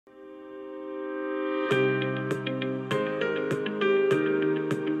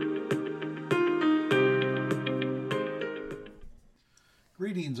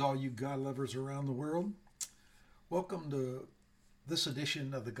Greetings, all you God lovers around the world. Welcome to this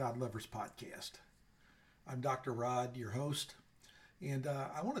edition of the God Lovers Podcast. I'm Dr. Rod, your host, and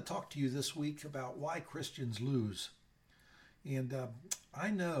I want to talk to you this week about why Christians lose. And I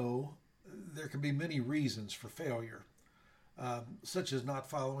know there can be many reasons for failure, such as not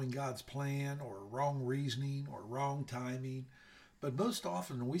following God's plan, or wrong reasoning, or wrong timing. But most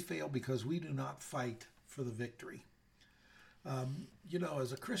often we fail because we do not fight for the victory.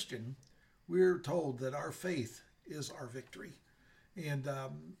 As a Christian, we're told that our faith is our victory. And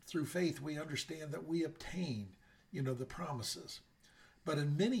through faith, we understand that we obtain, the promises. But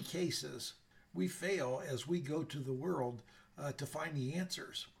in many cases, we fail as we go to the world to find the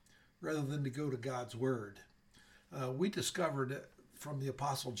answers rather than to go to God's Word. We discovered from the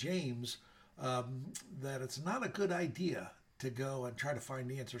Apostle James that it's not a good idea to go and try to find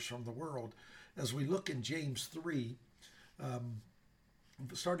the answers from the world. As we look in James 3,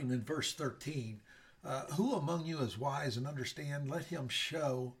 starting in verse 13, who among you is wise and understand? Let him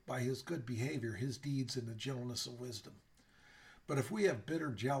show by his good behavior his deeds in the gentleness of wisdom. But if we have bitter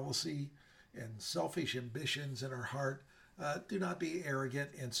jealousy and selfish ambitions in our heart, do not be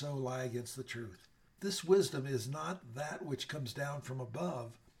arrogant and so lie against the truth. This wisdom is not that which comes down from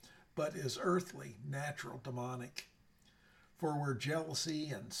above, but is earthly, natural, demonic. For where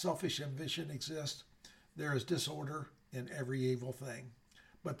jealousy and selfish ambition exist, there is disorder in every evil thing.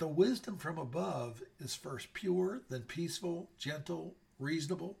 But the wisdom from above is first pure, then peaceful, gentle,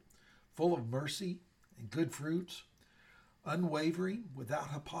 reasonable, full of mercy and good fruits, unwavering,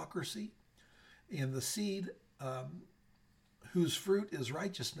 without hypocrisy. And the seed whose fruit is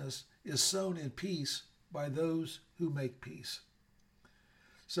righteousness is sown in peace by those who make peace.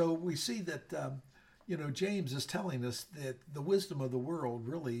 So we see that, James is telling us that the wisdom of the world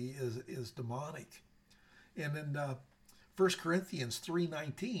really is demonic. And in 1 Corinthians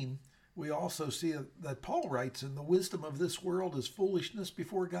 3:19, we also see that Paul writes, and the wisdom of this world is foolishness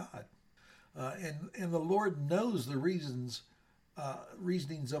before God. And the Lord knows the reasonings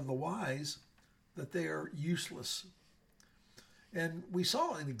of the wise, that they are useless. And we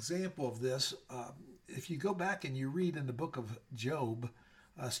saw an example of this. If you go back and you read in the book of Job,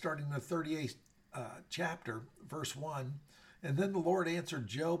 starting in the 38th chapter, verse 1, and then the Lord answered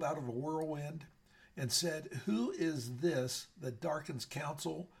Job out of a whirlwind and said, who is this that darkens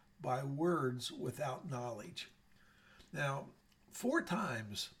counsel by words without knowledge? Now, 4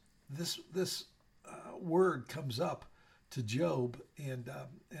 times this word comes up to Job and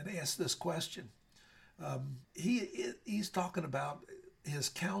asks this question. He's talking about his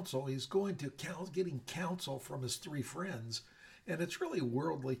counsel. He's going to getting counsel from his 3 friends, and it's really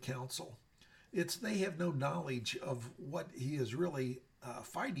worldly counsel. They have no knowledge of what he is really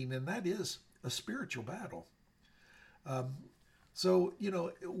fighting, and that is a spiritual battle. So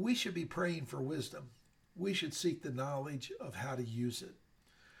we should be praying for wisdom. We should seek the knowledge of how to use it.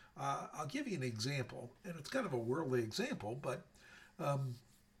 I'll give you an example, and it's kind of a worldly example, but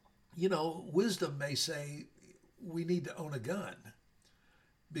wisdom may say we need to own a gun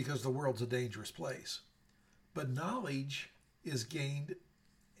because the world's a dangerous place. But knowledge is gained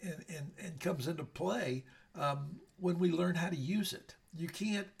and comes into play when we learn how to use it. You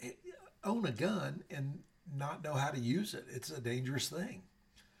can't own a gun and not know how to use it. It's a dangerous thing.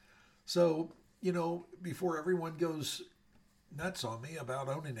 So, before everyone goes nuts on me about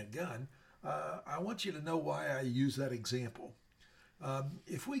owning a gun, I want you to know why I use that example.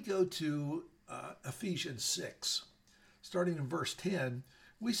 If we go to Ephesians 6, starting in verse 10,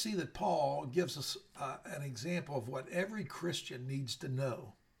 we see that Paul gives us an example of what every Christian needs to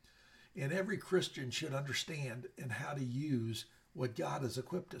know. And every Christian should understand and how to use what God has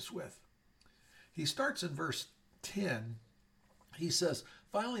equipped us with. He starts in verse 10. He says,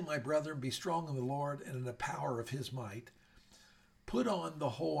 finally, my brethren, be strong in the Lord and in the power of his might. Put on the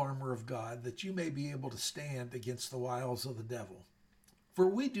whole armor of God, that you may be able to stand against the wiles of the devil. For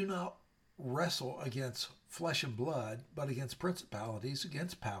we do not wrestle against flesh and blood, but against principalities,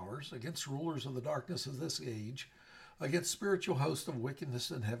 against powers, against rulers of the darkness of this age, against spiritual hosts of wickedness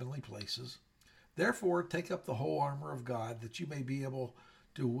in heavenly places. Therefore, take up the whole armor of God, that you may be able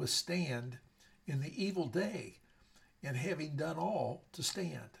to withstand in the evil day, and having done all, to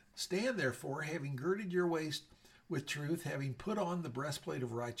stand. Stand therefore, having girded your waist with truth, having put on the breastplate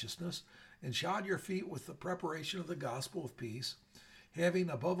of righteousness, and shod your feet with the preparation of the gospel of peace, having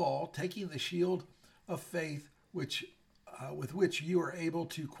above all taking the shield of faith, with which you are able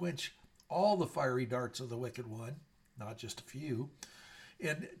to quench all the fiery darts of the wicked one, not just a few,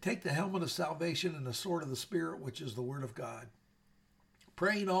 and take the helmet of salvation and the sword of the Spirit, which is the word of God,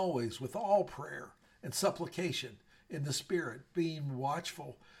 praying always with all prayer and supplication in the Spirit, being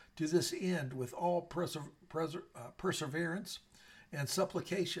watchful to this end with all perseverance and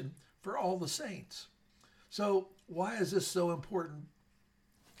supplication for all the saints. So why is this so important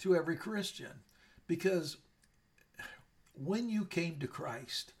to every Christian? Because when you came to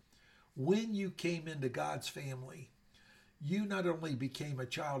Christ, when you came into God's family, you not only became a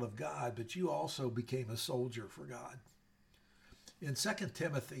child of God, but you also became a soldier for God. In 2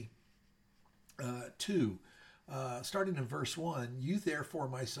 Timothy 2, starting in verse 1, you therefore,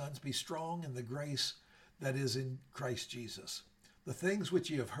 my sons, be strong in the grace that is in Christ Jesus. The things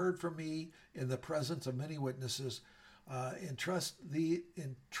which you have heard from me in the presence of many witnesses, entrust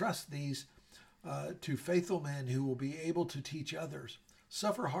these to faithful men who will be able to teach others.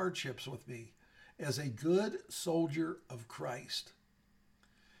 Suffer hardships with me as a good soldier of Christ.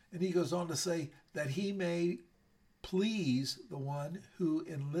 And he goes on to say that he may please the one who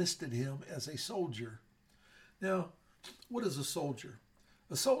enlisted him as a soldier. Now, what is a soldier?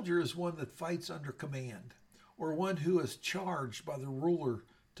 A soldier is one that fights under command, or one who is charged by the ruler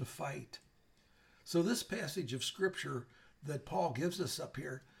to fight. So this passage of Scripture that Paul gives us up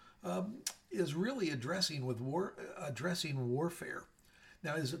here is really addressing warfare.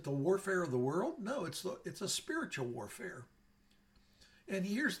 Now, is it the warfare of the world? No, it's a spiritual warfare. And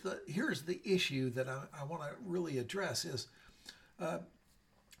here's the issue that I want to really address is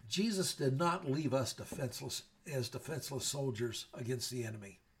Jesus did not leave us defenseless soldiers against the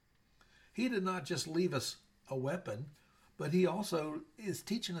enemy. He did not just leave us a weapon, but he also is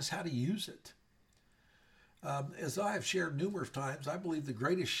teaching us how to use it. As I have shared numerous times, I believe the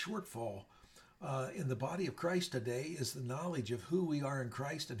greatest shortfall in the body of Christ today is the knowledge of who we are in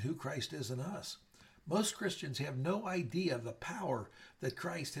Christ and who Christ is in us. Most Christians have no idea of the power that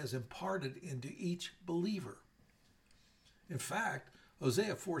Christ has imparted into each believer. In fact,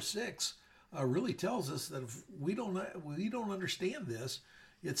 Hosea 4:6 really tells us that if we don't understand this,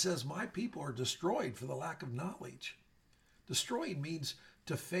 it says, my people are destroyed for the lack of knowledge. Destroyed means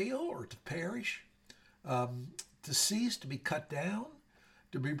to fail or to perish, to cease, to be cut down,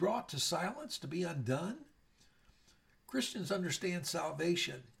 to be brought to silence, to be undone. Christians understand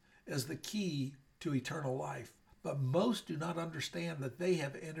salvation as the key to eternal life, but most do not understand that they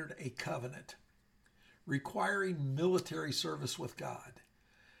have entered a covenant requiring military service with God,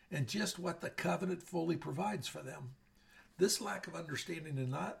 and just what the covenant fully provides for them. This lack of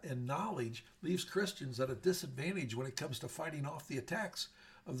understanding and knowledge leaves Christians at a disadvantage when it comes to fighting off the attacks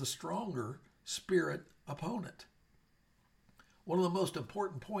of the stronger spirit opponent. One of the most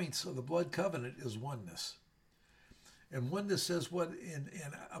important points of the blood covenant is oneness. And oneness says what, and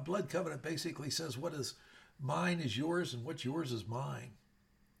a blood covenant basically says what is mine is yours and what's yours is mine.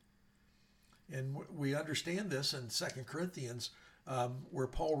 And we understand this in 2 Corinthians, where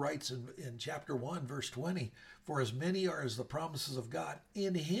Paul writes in chapter 1, verse 20, for as many are as the promises of God,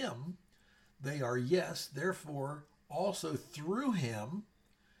 in him they are yes, therefore also through him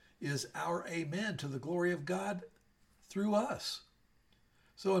is our amen to the glory of God through us.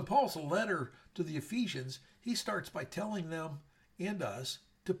 So in Paul's letter to the Ephesians, he starts by telling them and us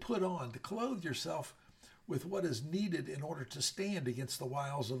to put on, to clothe yourself with what is needed in order to stand against the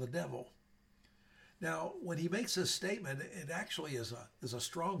wiles of the devil. Now, when he makes this statement, it actually is a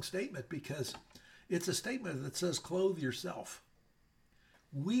strong statement because it's a statement that says clothe yourself.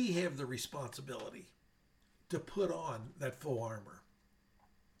 We have the responsibility to put on that full armor.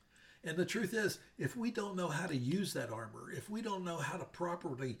 And the truth is, if we don't know how to use that armor, if we don't know how to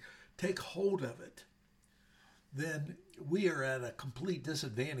properly take hold of it, then we are at a complete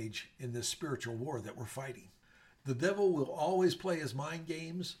disadvantage in this spiritual war that we're fighting. The devil will always play his mind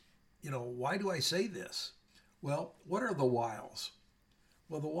games. Why do I say this? Well, what are the wiles?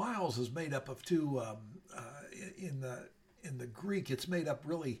 Well, the wiles is made up of two, in the Greek, it's made up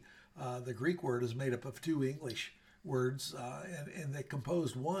really, the Greek word is made up of two English words, and the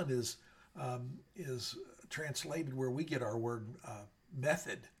composed one is translated where we get our word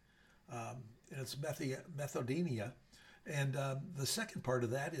method, and it's methodenia, and the second part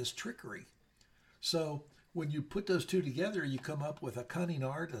of that is trickery. So when you put those two together, you come up with a cunning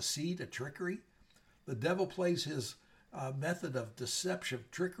art, a deceit, a trickery. The devil plays his method of deception,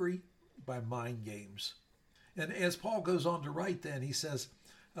 trickery, by mind games. And as Paul goes on to write then, he says,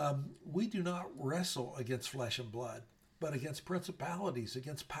 we do not wrestle against flesh and blood, but against principalities,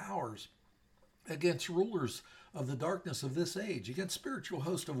 against powers, against rulers of the darkness of this age, against spiritual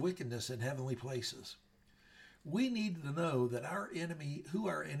hosts of wickedness in heavenly places. We need to know that who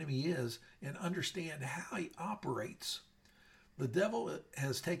our enemy is, and understand how he operates. The devil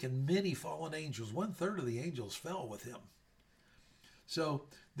has taken many fallen angels. 1/3 of the angels fell with him. So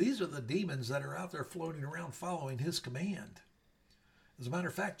these are the demons that are out there floating around following his command. As a matter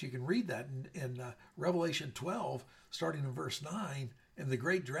of fact, you can read that in Revelation 12, starting in verse 9. And the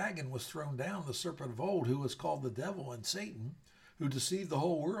great dragon was thrown down, the serpent of old, who was called the devil and Satan, who deceived the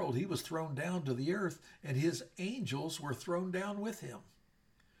whole world. He was thrown down to the earth, and his angels were thrown down with him.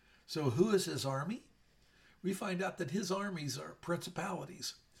 So who is his army? We find out that his armies are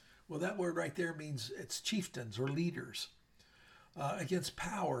principalities. Well, that word right there means it's chieftains or leaders. Against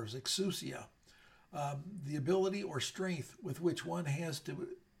powers, exousia, the ability or strength with which one has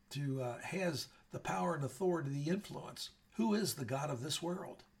has the power and authority, the influence. Who is the God of this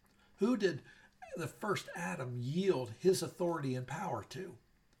world? Who did the first Adam yield his authority and power to?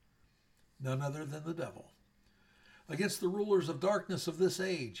 None other than the devil. Against the rulers of darkness of this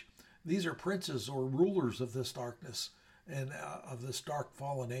age. These are princes or rulers of this darkness and of this dark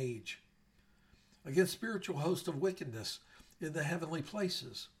fallen age. Against spiritual hosts of wickedness in the heavenly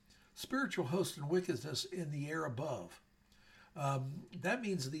places. Spiritual hosts and wickedness in the air above. That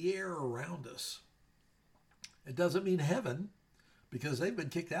means the air around us. It doesn't mean heaven, because they've been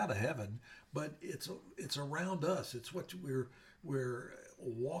kicked out of heaven, but it's around us. It's what we're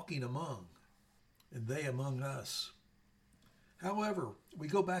walking among, and they among us. However, we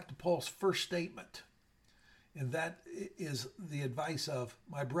go back to Paul's first statement, and that is the advice of,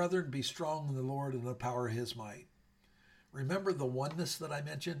 my brethren, be strong in the Lord and the power of his might. Remember the oneness that I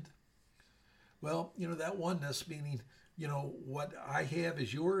mentioned? Well, that oneness meaning, what I have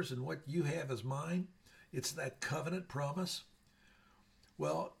is yours and what you have is mine. It's that covenant promise.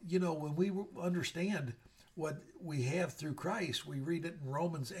 Well, when we understand what we have through Christ, we read it in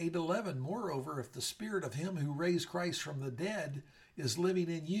Romans 8:11. Moreover, if the spirit of him who raised Christ from the dead is living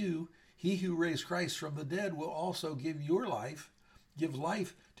in you, he who raised Christ from the dead will also give life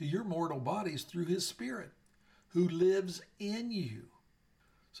to your mortal bodies through his spirit, who lives in you.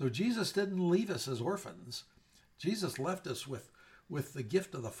 So Jesus didn't leave us as orphans. Jesus left us with the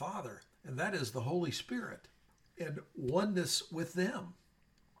gift of the Father, and that is the Holy Spirit, and oneness with them.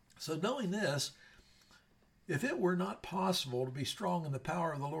 So knowing this, if it were not possible to be strong in the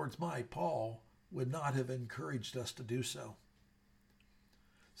power of the Lord's might, Paul would not have encouraged us to do so.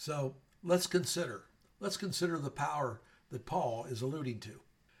 So let's consider the power that Paul is alluding to.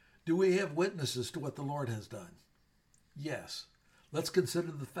 Do we have witnesses to what the Lord has done? Yes. Let's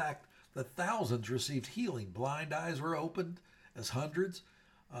consider the fact that thousands received healing. Blind eyes were opened as hundreds,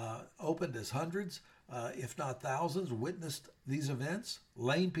 if not thousands, witnessed these events.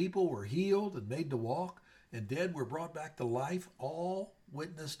 Lame people were healed and made to walk, and dead were brought back to life, all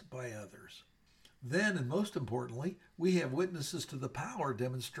witnessed by others. Then, and most importantly, we have witnesses to the power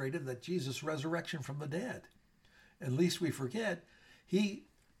demonstrated that Jesus' resurrection from the dead. And lest we forget, he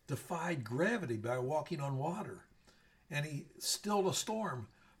defied gravity by walking on water, and he stilled a storm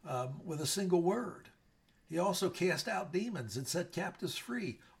with a single word. He also cast out demons and set captives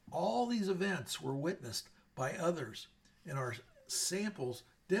free. All these events were witnessed by others and are samples,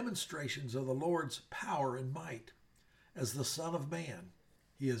 demonstrations of the Lord's power and might. As the Son of Man,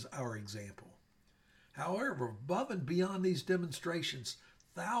 he is our example. However, above and beyond these demonstrations,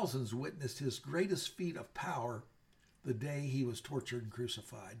 thousands witnessed his greatest feat of power the day he was tortured and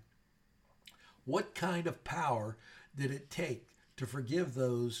crucified. What kind of power did it take to forgive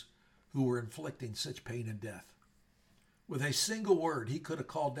those who were inflicting such pain and death? With a single word, he could have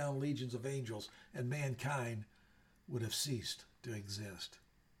called down legions of angels, and mankind would have ceased to exist.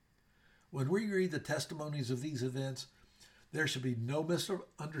 When we read the testimonies of these events, there should be no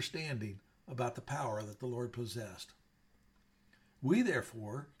misunderstanding about the power that the Lord possessed. We,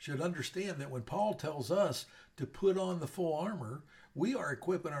 therefore, should understand that when Paul tells us to put on the full armor, we are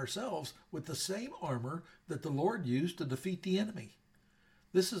equipping ourselves with the same armor that the Lord used to defeat the enemy.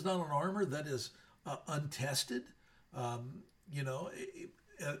 This is not an armor that is untested,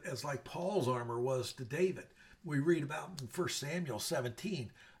 as like Paul's armor was to David. We read about in 1 Samuel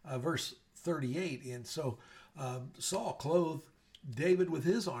 17, verse 38. And so Saul clothed David with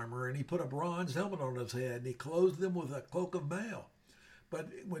his armor, and he put a bronze helmet on his head, and he clothed him with a cloak of mail. But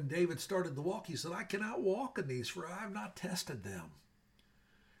when David started to walk, he said, I cannot walk in these, for I have not tested them.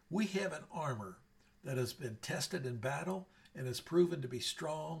 We have an armor that has been tested in battle and has proven to be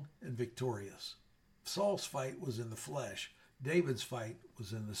strong and victorious. Saul's fight was in the flesh. David's fight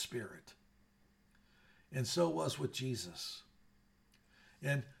was in the spirit. And so was with Jesus.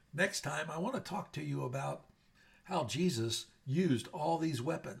 And next time, I want to talk to you about how Jesus used all these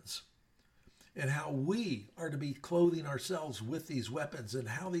weapons and how we are to be clothing ourselves with these weapons and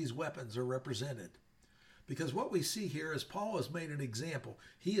how these weapons are represented. Because what we see here is Paul has made an example.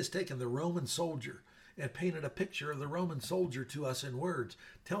 He has taken the Roman soldier and painted a picture of the Roman soldier to us in words,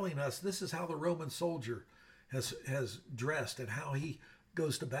 telling us this is how the Roman soldier has dressed and how he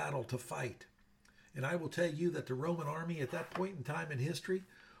goes to battle to fight. And I will tell you that the Roman army at that point in time in history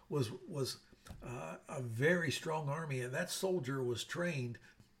was a very strong army, and that soldier was trained.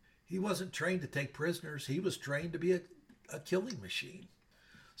 He wasn't trained to take prisoners. He was trained to be a killing machine.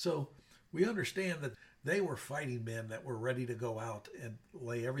 So we understand that they were fighting men that were ready to go out and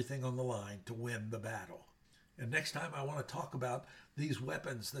lay everything on the line to win the battle. And next time I want to talk about these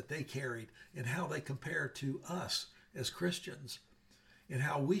weapons that they carried and how they compare to us as Christians and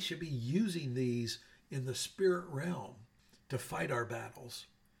how we should be using these in the spirit realm to fight our battles.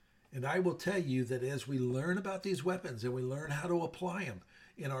 And I will tell you that as we learn about these weapons and we learn how to apply them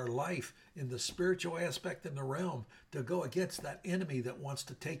in our life, in the spiritual aspect in the realm, to go against that enemy that wants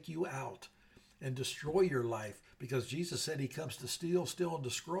to take you out and destroy your life, because Jesus said he comes to steal, and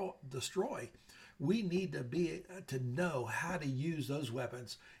destroy. We need to know how to use those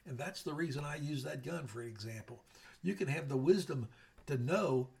weapons. And that's the reason I use that gun, for example. You can have the wisdom to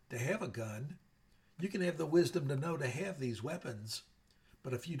know to have a gun. You can have the wisdom to know to have these weapons.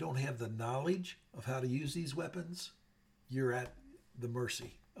 But if you don't have the knowledge of how to use these weapons, you're at the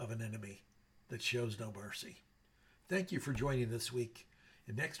mercy of an enemy that shows no mercy. Thank you for joining this week.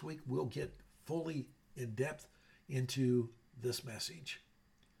 And next week, we'll get fully in depth into this message.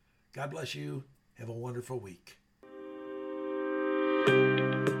 God bless you. Have a wonderful week.